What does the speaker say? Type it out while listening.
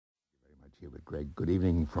here with Greg. Good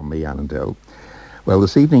evening from me, Alan Dell. Well,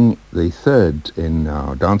 this evening, the third in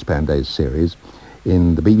our Dance Band Days series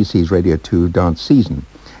in the BBC's Radio 2 dance season.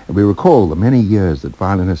 And we recall the many years that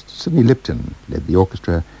violinist Sidney Lipton led the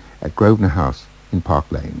orchestra at Grosvenor House in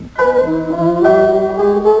Park Lane.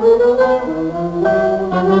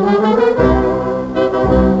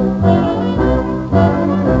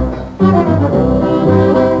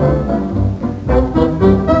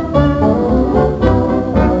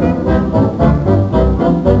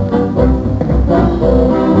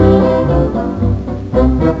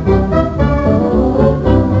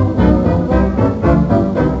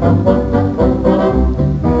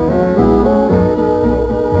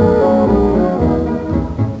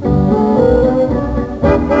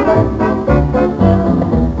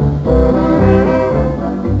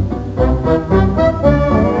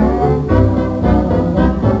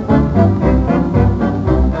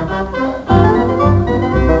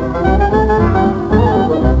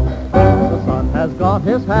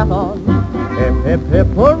 His hat on, hip, hip, hip,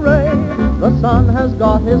 hooray. The sun has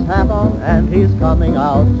got his hat on and he's coming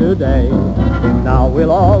out today. Now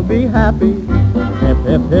we'll all be happy, hip,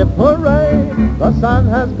 hip, hip, hooray. The sun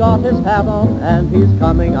has got his hat on and he's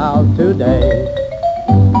coming out today.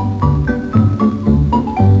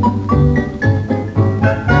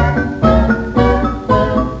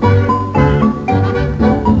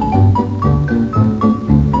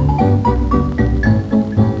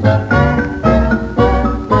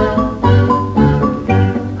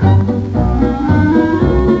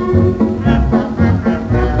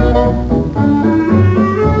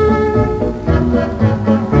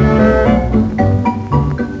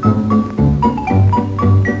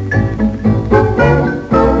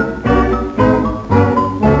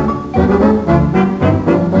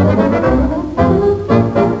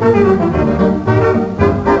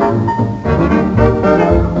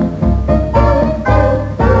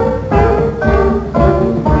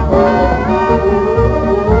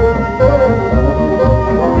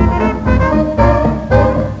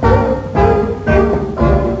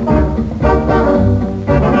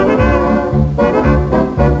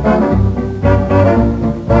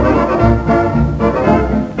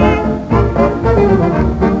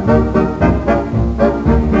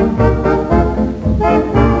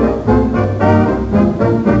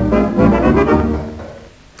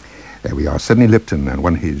 Sidney Lipton, and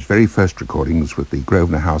one of his very first recordings with the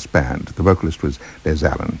Grosvenor House Band. The vocalist was Les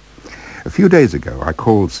Allen. A few days ago, I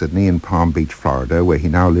called Sidney in Palm Beach, Florida, where he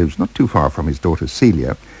now lives not too far from his daughter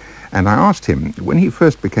Celia, and I asked him when he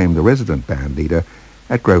first became the resident band leader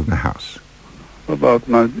at Grosvenor House. About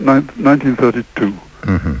 1932.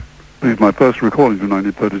 Mm-hmm. My first recordings in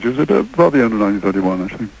 1932, about the end of 1931, I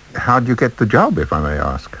think. How did you get the job, if I may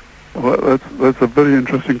ask? Well, that's a very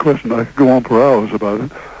interesting question. I could go on for hours about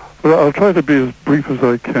it. But I'll try to be as brief as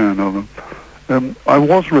I can, Alan. I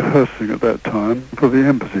was rehearsing at that time for the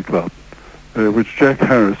Embassy Club, which Jack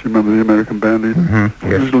Harris, you remember the American band leader,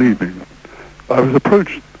 yes, was leaving. I was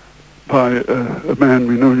approached by a man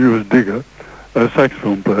we knew as Digger, a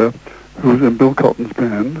saxophone player, who was in Bill Cotton's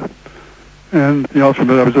band, and he asked me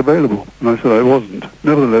whether I was available, and I said I wasn't.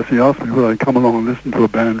 Nevertheless, he asked me whether I'd come along and listen to a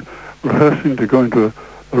band rehearsing to go into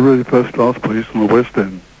a really first-class place in the West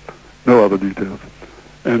End. No other details.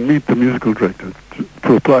 And meet the musical director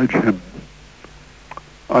to oblige him.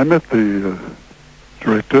 I met the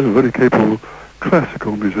director, a very capable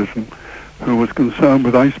classical musician, who was concerned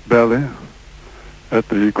with ice ballet at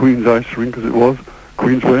the Queen's Ice Rink, as it was,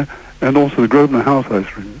 Queensway, and also the Grosvenor House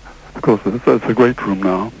Ice Rink. Of course, that's a great room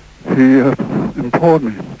now. He implored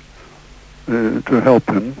me to help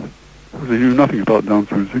him, because he knew nothing about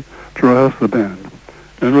dance music, to rehearse the band.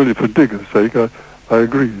 And really, for Digger's sake, I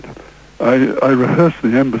agreed. I rehearsed the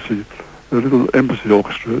embassy, the little embassy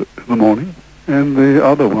orchestra in the morning, and the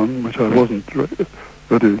other one, which I wasn't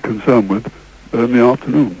very concerned with, in the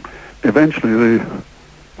afternoon. Eventually, the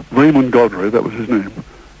Raymond Godray, that was his name,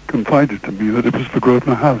 confided to me that it was for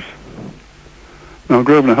Grosvenor House. Now,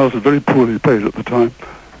 Grosvenor House was very poorly paid at the time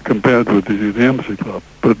compared with the Embassy Club,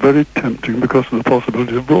 but very tempting because of the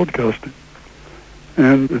possibility of broadcasting.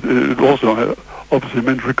 And it also obviously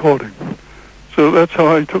meant recording. So that's how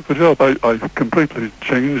I took the job. I completely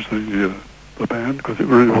changed the band because it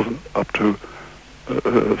really wasn't up to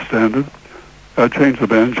standard. I changed the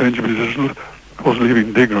band, changed the musicians, of course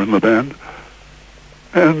leaving Digger in the band.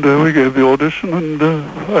 And we gave the audition and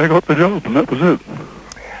I got the job, and that was it.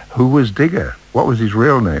 Who was Digger? What was his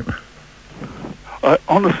real name? I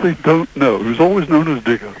honestly don't know. He was always known as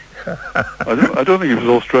Digger. I don't think he was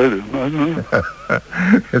Australian. I don't know.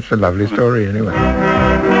 It's a lovely story anyway.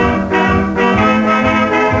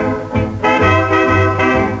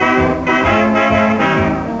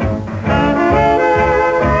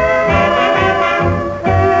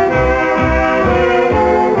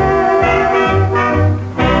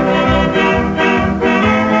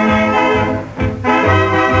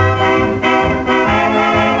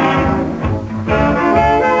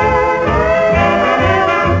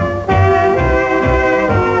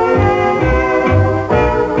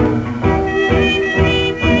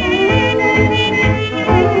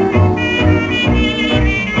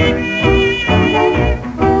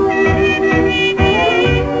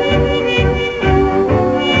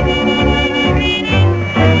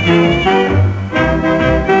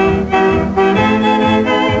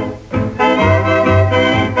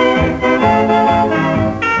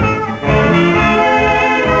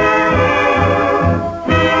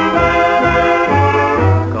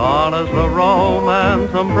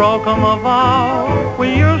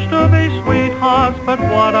 but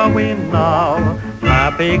what are we now?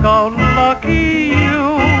 Happy-go-lucky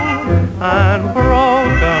you and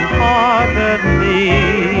broken-hearted me.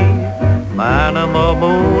 Man in the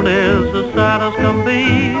moon is as sad as can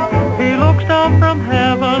be. He looks down from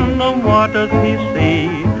heaven and what does he see?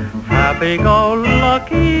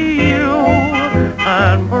 Happy-go-lucky you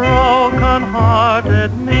and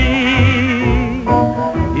broken-hearted me.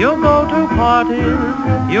 You go to parties,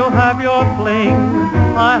 you have your fling.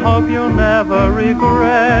 I hope you never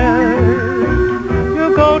regret. You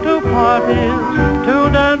go to parties to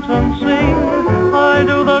dance and sing. I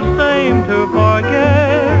do the same to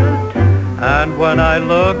forget. And when I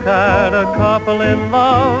look at a couple in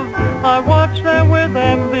love, I watch them with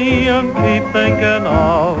envy and keep thinking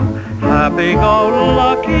of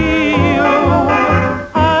happy-go-lucky you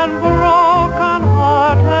and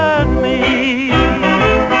broken-hearted me.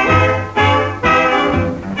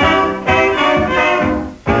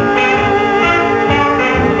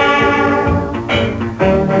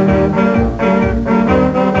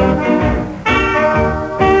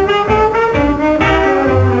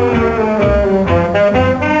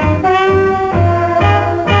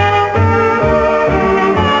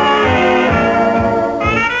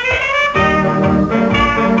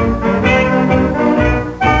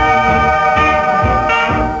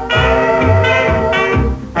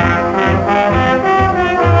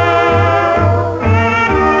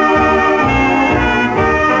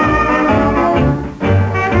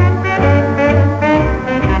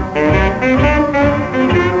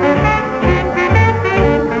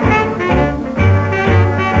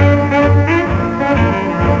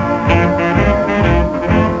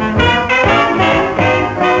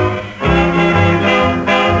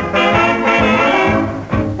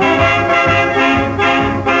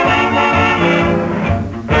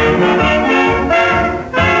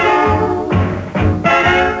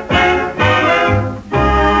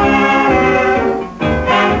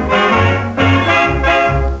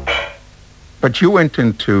 But you went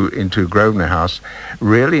into Grosvenor House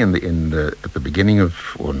really at the beginning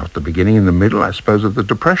of, or not the beginning, in the middle, I suppose, of the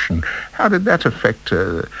Depression. How did that affect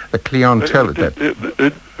the clientele at that?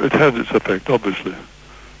 It had its effect, obviously.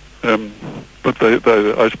 But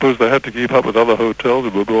I suppose they had to keep up with other hotels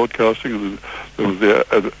that were broadcasting, and there was the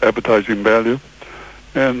advertising value.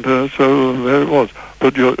 And so there it was.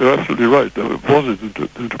 But you're absolutely right. It was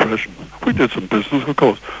the Depression. We did some business, of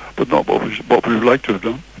course, but not what we would like to have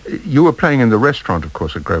done. You were playing in the restaurant, of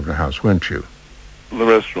course, at Grosvenor House, weren't you? The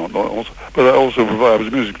restaurant, also. But I also I was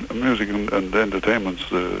music and entertainment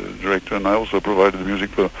director, and I also provided the music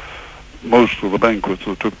for most of the banquets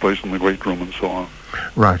that took place in the Great Room and so on.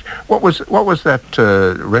 Right. What was that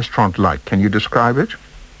restaurant like? Can you describe it?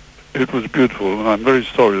 It was beautiful, and I'm very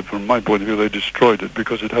sorry that from my point of view they destroyed it,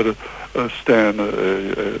 because it had a stand,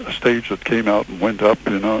 a stage that came out and went up,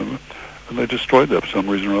 and they destroyed that for some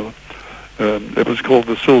reason or other. It was called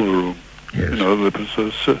the Silver Room. Yes. It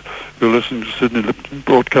was, you're listening to Sidney Lipton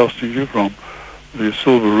broadcasting you from the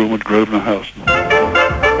Silver Room at Grosvenor House.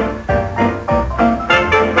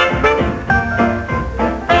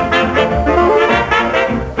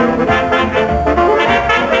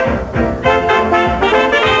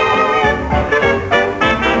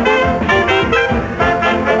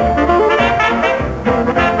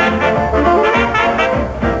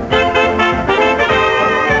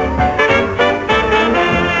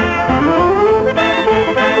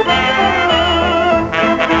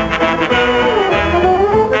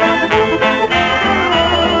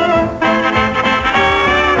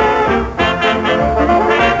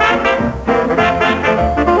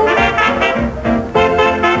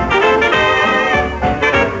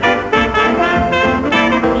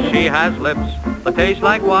 Taste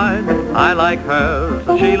like wine, I like hers,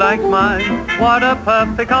 and she likes mine. What a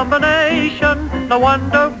perfect combination, no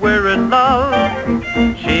wonder we're in love.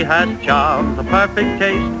 She has charms, a perfect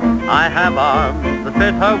taste, I have arms that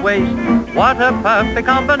fit her waist. What a perfect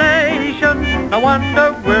combination, no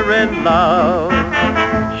wonder we're in love.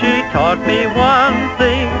 She taught me one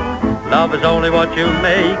thing, love is only what you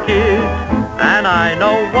make it. And I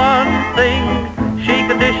know one thing, she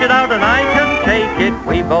can dish it out and I can take it.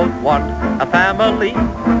 We both want a family,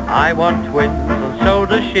 I want twins and so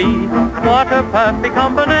does she. What a perfect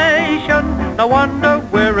combination, no wonder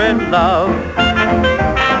we're in love.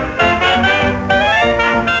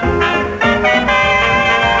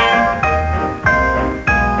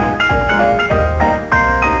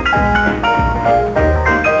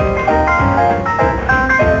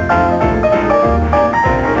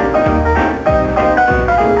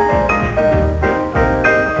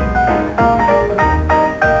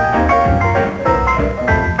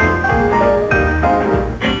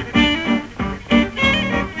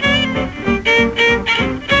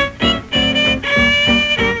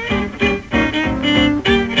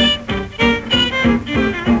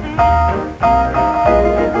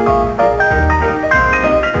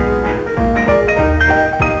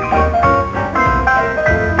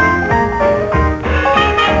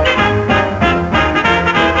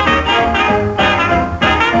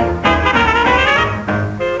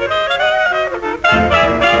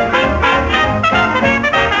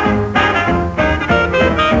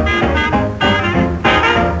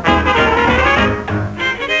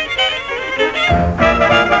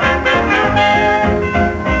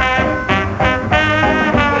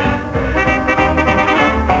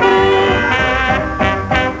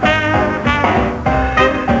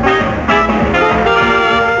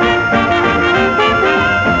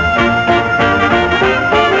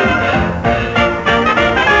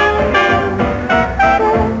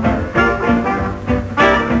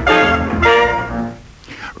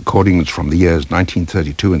 recordings from the years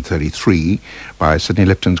 1932 and 33 by Sidney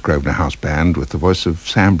Lipton's Grosvenor House Band with the voice of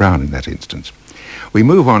Sam Brown in that instance. We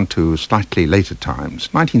move on to slightly later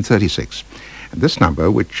times, 1936, and this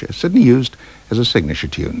number which Sidney used as a signature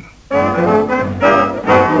tune.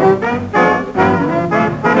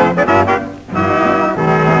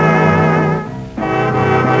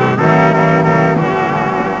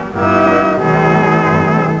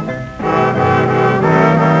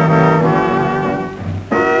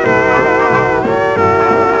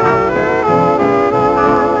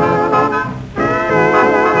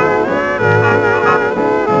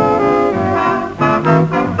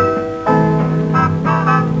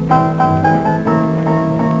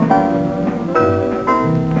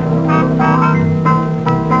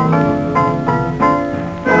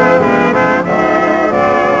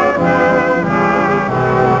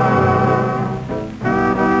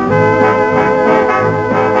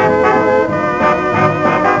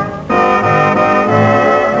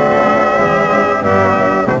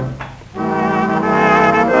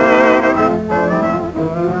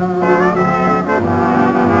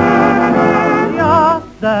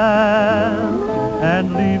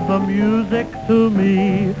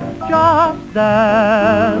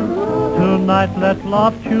 Let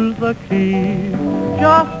love choose the key.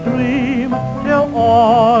 Just dream till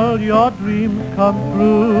all your dreams come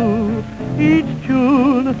true. Each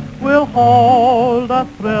tune will hold a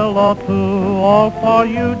thrill or two. All for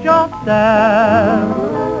you, just dance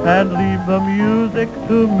and leave the music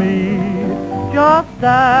to me. Just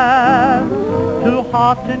dance to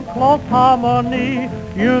hearts in close harmony.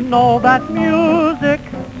 You know that music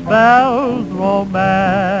spells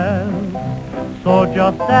romance. So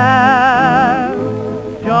just dance,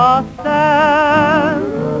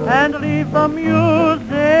 and leave the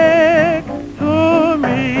music to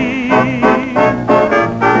me.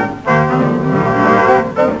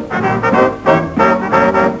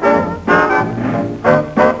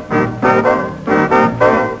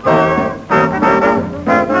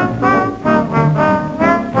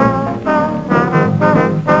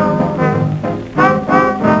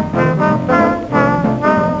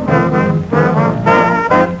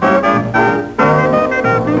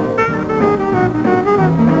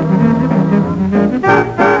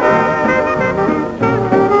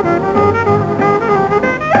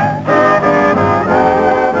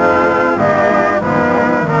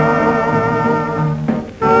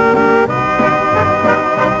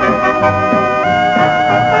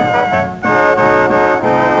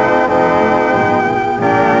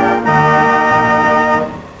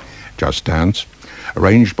 Just Dance,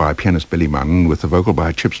 arranged by pianist Billy Munn with the vocal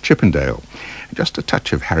by Chips Chippendale, and just a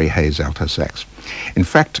touch of Harry Hayes alto sax. In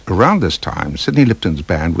fact, around this time, Sidney Lipton's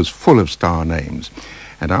band was full of star names,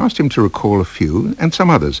 and I asked him to recall a few and some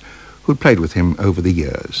others who'd played with him over the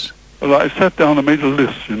years. Well, I sat down and made a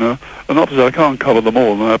list, and obviously I can't cover them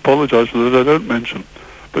all, and I apologise for that I don't mention.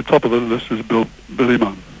 But top of the list is Billy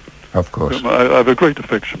Munn. Of course. I have a great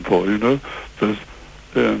affection for, There's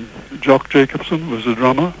Jock Jacobson was the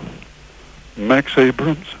drummer. Max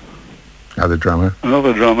Abrams. Another drummer.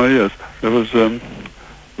 Another drummer, yes. There was the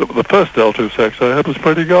first alto sax I had was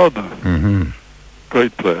Freddie Gardner. Mm-hmm.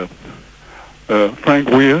 Great player. Frank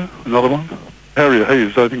Weir, another one. Harry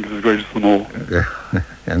Hayes, I think, is the greatest of them all.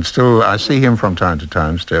 And still, I see him from time to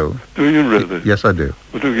time still. Do you really? Yes, I do.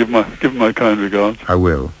 Well, do give him my kind regards. I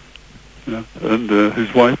will. Yeah. And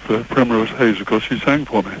his wife, Primrose Hayes, of course, she sang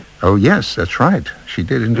for me. Oh, yes, that's right. She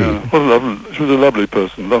did indeed. Yeah. She was a lovely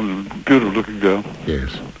person, lovely, beautiful-looking girl.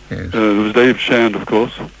 Yes, yes. There was Dave Shand, of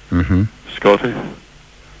course. Mm-hmm. Scotty.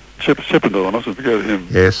 Chips Chippendale, I mustn't forget him.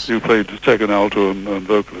 Yes. He played second alto and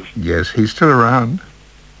vocalist. Yes, he's still around.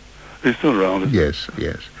 He's still around, isn't he? Yes,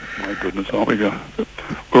 yes. My goodness, aren't we going?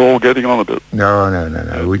 We're all getting on a bit.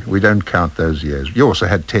 No. We don't count those years. You also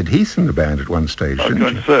had Ted Heath in the band at one stage, I was didn't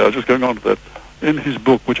going you? to say, I was just going on to that. In his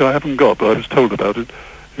book, which I haven't got, but I was told about it,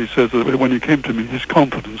 he says that when he came to me, his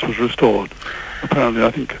confidence was restored. Apparently,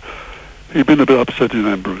 I think he'd been a bit upset in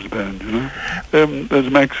Ambrose's band, There's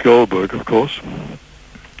Max Goldberg, of course.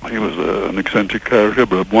 He was an eccentric character,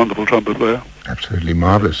 but a wonderful trumpet player. Absolutely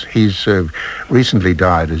marvellous. He's recently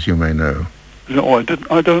died, as you may know. No, I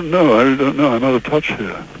don't know. I really don't know. I'm out of touch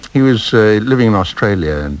here. He was living in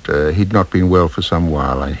Australia, and he'd not been well for some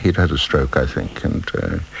while. He'd had a stroke, I think, and...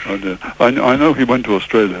 I know he went to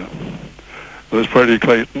Australia. There's Freddie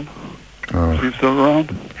Clayton. Oh. Is he still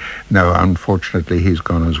around? No, unfortunately, he's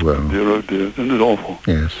gone as well. Dear, oh dear. Isn't it awful?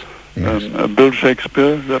 Yes. Yes. Bill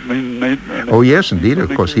Shakespeare, does that mean Nate? Oh, yes, indeed. Of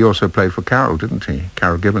course, he also played for Carol, didn't he?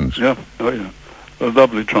 Carol Gibbons. Yeah. Oh, yeah. A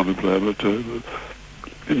lovely trumpet player, but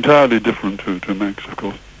entirely different to Max, of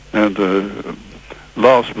course. And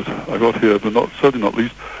last, but I got here, but certainly not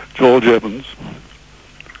least, George Evans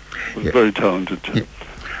was very talented too.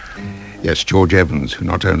 Yes, George Evans, who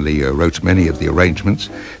not only wrote many of the arrangements,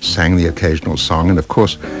 sang the occasional song, and of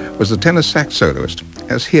course was the tenor sax soloist,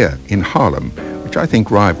 as here in Harlem, which I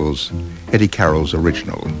think rivals Eddie Carroll's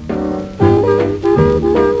original.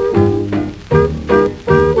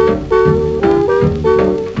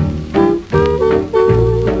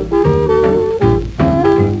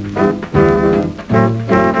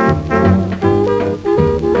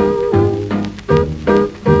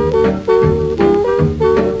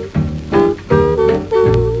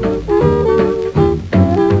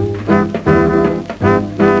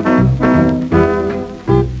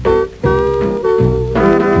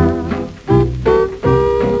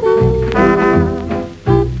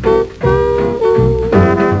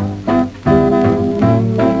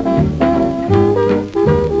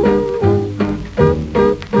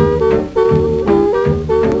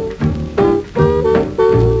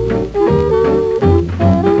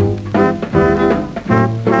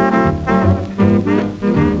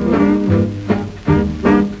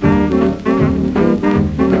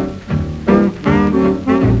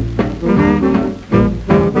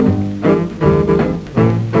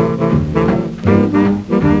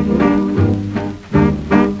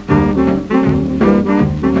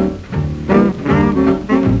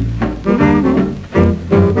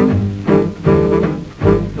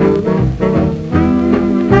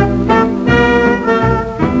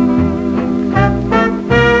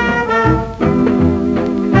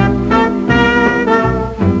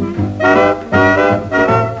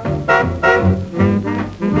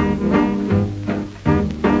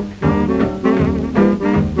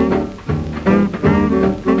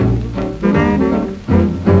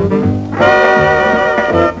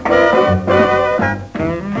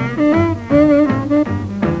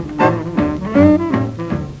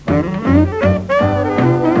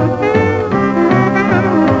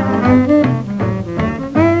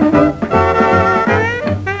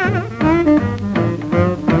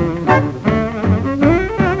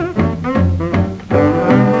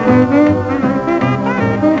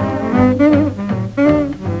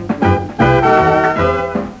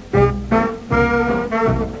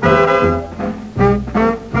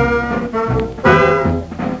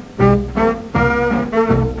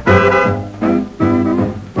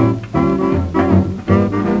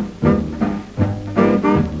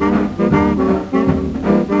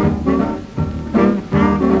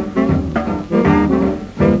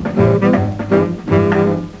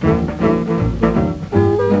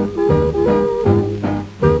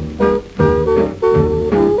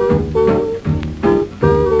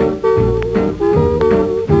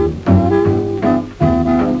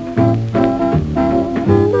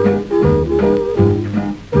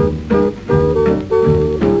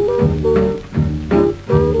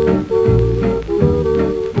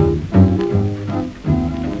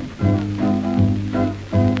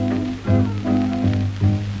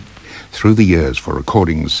 Through the years, for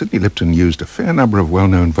recordings, Sidney Lipton used a fair number of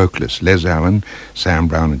well-known vocalists. Les Allen, Sam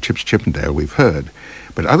Brown and Chips Chippendale we've heard,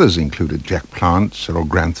 but others included Jack Plant, Cyril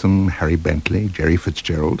Grantham, Harry Bentley, Jerry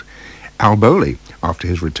Fitzgerald, Al Bowley after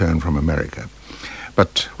his return from America.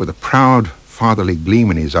 But with a proud fatherly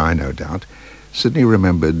gleam in his eye, no doubt, Sidney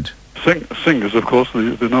remembered... Singers, of course,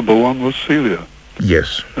 the number one was Celia.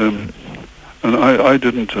 Yes. And I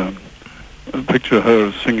didn't picture her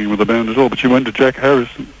as singing with the band at all, but she went to Jack Harris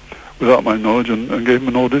without my knowledge and gave him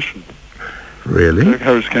an audition. Really? Jack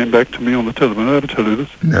Harris came back to me on the telephone. Did I ever tell you this?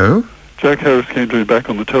 No. Jack Harris came to me back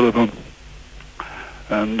on the telephone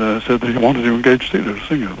and said that he wanted to engage Celia to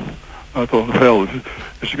sing her. I thought, well, if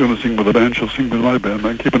she's going to sing with the band, she'll sing with my band.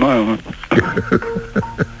 I can keep an eye on her.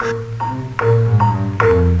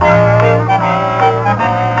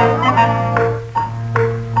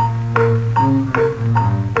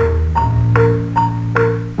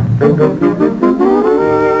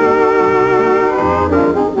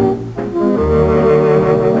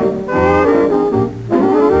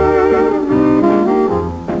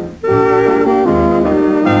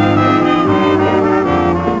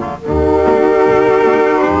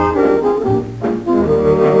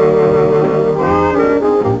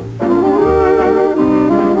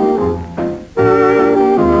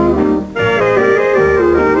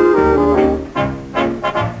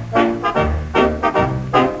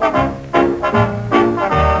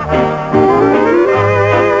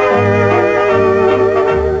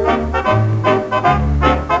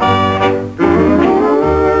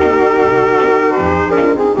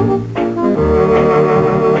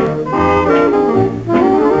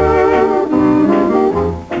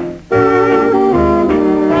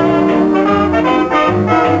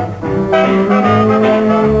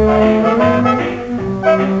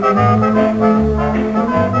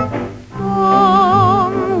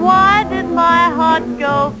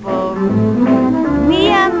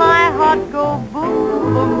 heart go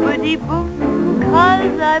boom, boom-a-dee boom,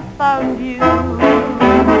 'cause I found you.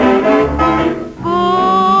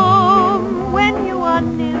 Boom, when you are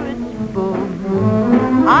near it,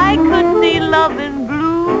 boom, I could see love in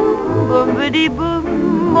bloom, boom-a-dee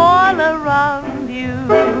boom, all around you.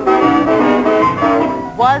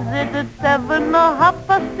 Was it at 7 or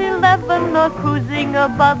 11 or cruising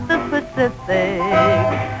above the Pacific?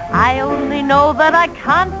 I only know that I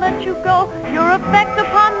can't let you go. Your effect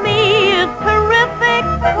upon me is terrific.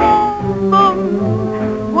 Boom,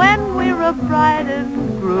 boom, when we're a bride and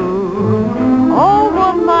groom. Oh,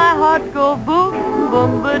 will my heart go boom,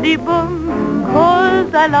 boom-a-dee boom,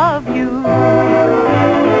 'cause I love you.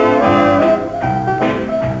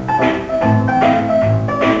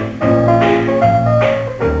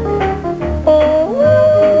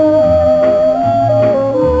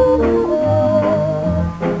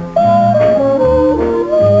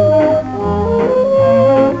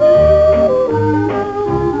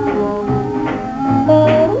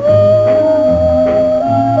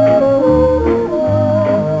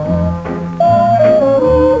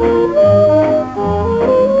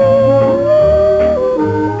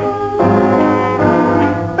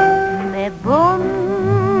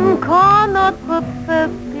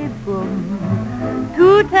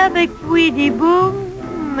 Avec Tweedy Boom,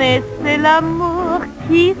 mais c'est l'amour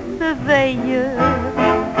qui se veille.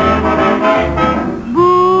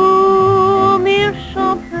 Boom, il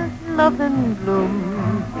chante Love and Bloom,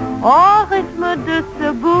 au rythme de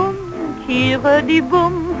ce boom qui redit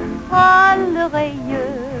boom à l'oreille.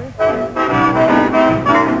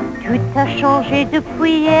 Tout a changé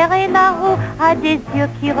depuis hier et là-haut, à des yeux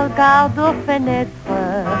qui regardent aux fenêtres.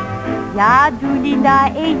 Y'a Doulina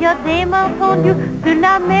et y'a des mains tendues, de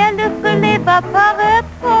la mer le soleil va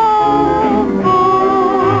paraître. Oh,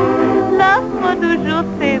 boum, l'astre du jour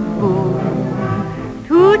c'est beau,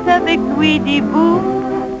 tout avec Tweedy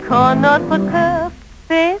Boom, quand notre cœur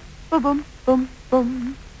fait boum, boum,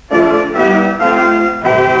 boum.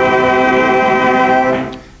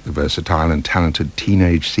 The versatile and talented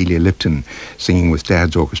teenage Celia Lipton, singing with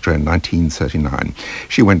Dad's Orchestra in 1939.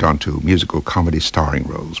 She went on to musical comedy starring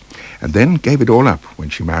roles, and then gave it all up when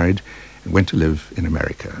she married and went to live in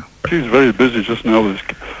America. She's very busy just now with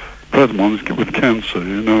present one with cancer,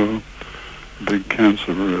 you know, big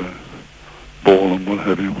cancer ball and what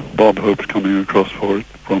have you. Bob Hope's coming across for it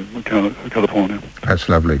from California. That's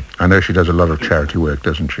lovely. I know she does a lot of charity work,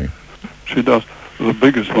 doesn't she? She does. The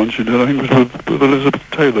biggest one she did, I think, was with Elizabeth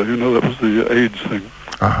Taylor. You know, that was the AIDS thing.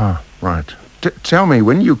 Right. Tell me,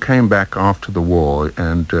 when you came back after the war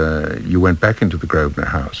and you went back into the Grosvenor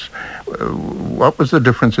House, what was the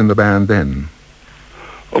difference in the band then?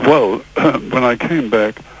 Well, when I came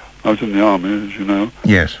back, I was in the army, as you know.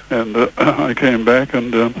 Yes. And I came back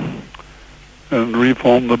and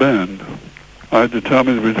reformed the band. I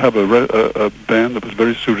determined that we'd have a band that was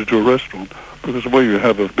very suited to a restaurant, because the way you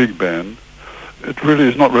have a big band, it really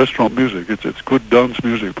is not restaurant music. It's good dance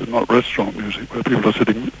music, but not restaurant music where people are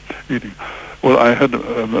sitting eating. Well, I had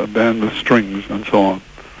a band with strings and so on,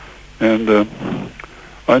 and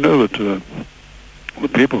I know that the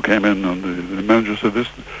people came in and the manager said,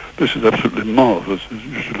 "This is absolutely marvelous.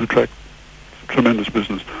 You should attract tremendous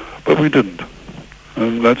business," but we didn't,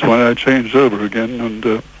 and that's why I changed over again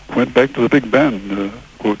and went back to the big band.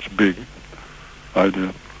 Quotes big idea.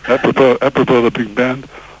 Apropos of the big band,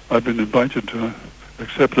 I've been invited to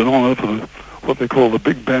accept an honor for what they call the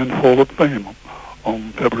Big Band Hall of Fame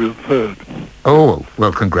on February the 3rd. Oh,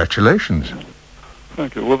 well, congratulations.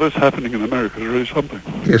 Thank you. Well, this happening in America is really something.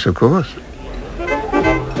 Yes, of course.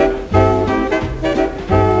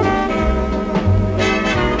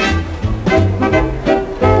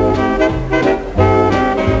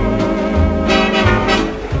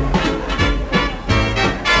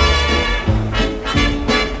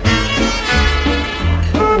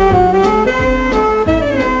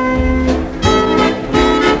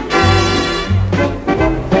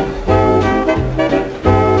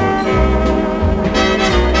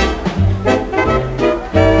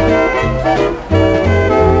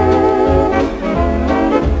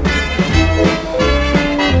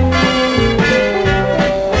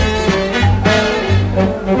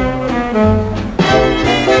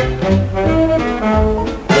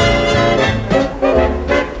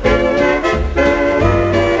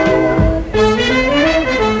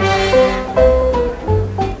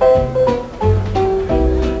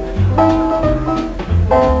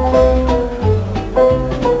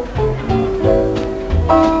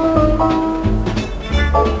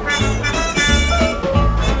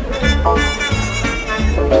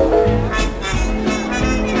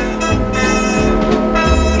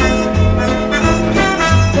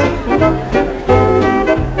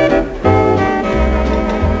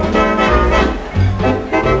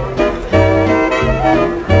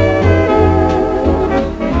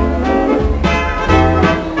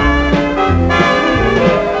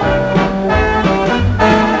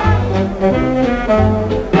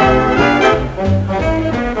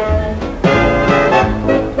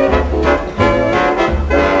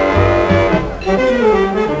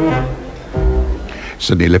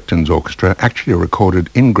 Sidney Lipton's orchestra actually recorded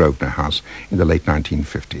in Grosvenor House in the late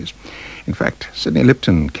 1950s. In fact, Sidney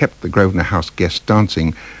Lipton kept the Grosvenor House guests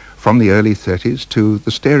dancing from the early 30s to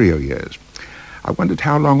the stereo years. I wondered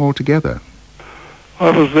how long altogether. I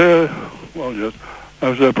was there, well, yes, I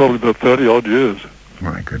was there probably about 30-odd years.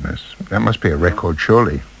 My goodness, that must be a record,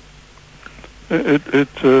 surely.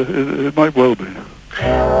 It might well be.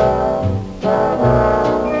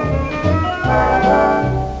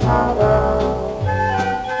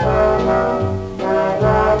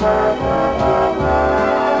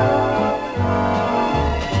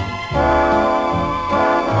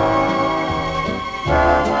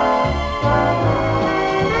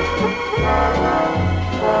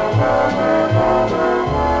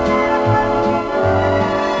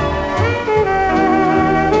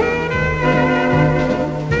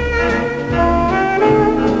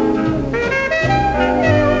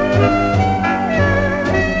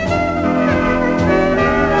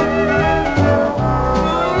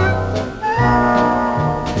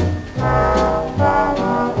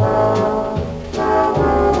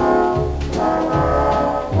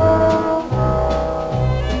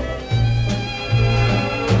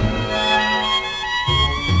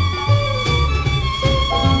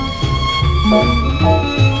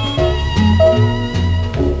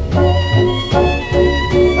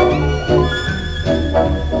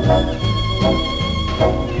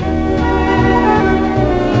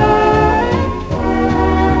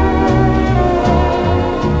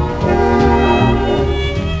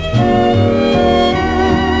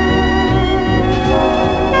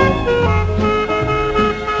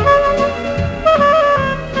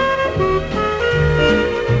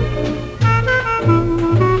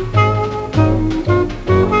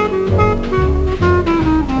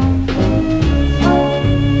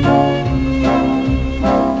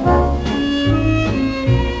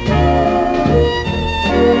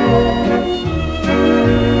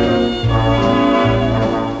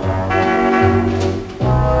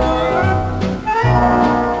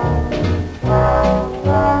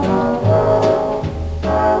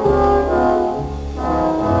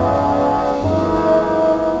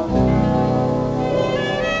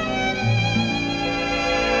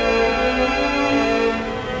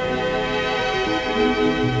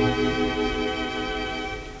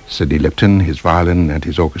 Sidney Lipton, his violin and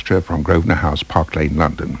his orchestra from Grosvenor House, Park Lane,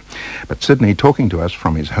 London. But Sidney talking to us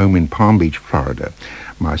from his home in Palm Beach, Florida.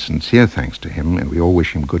 My sincere thanks to him, and we all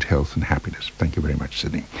wish him good health and happiness. Thank you very much,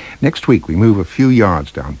 Sidney. Next week, we move a few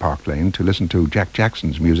yards down Park Lane to listen to Jack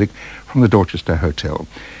Jackson's music from the Dorchester Hotel.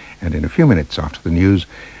 And in a few minutes after the news,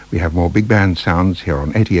 we have more big band sounds here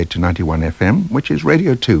on 88 to 91 FM, which is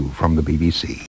Radio 2 from the BBC.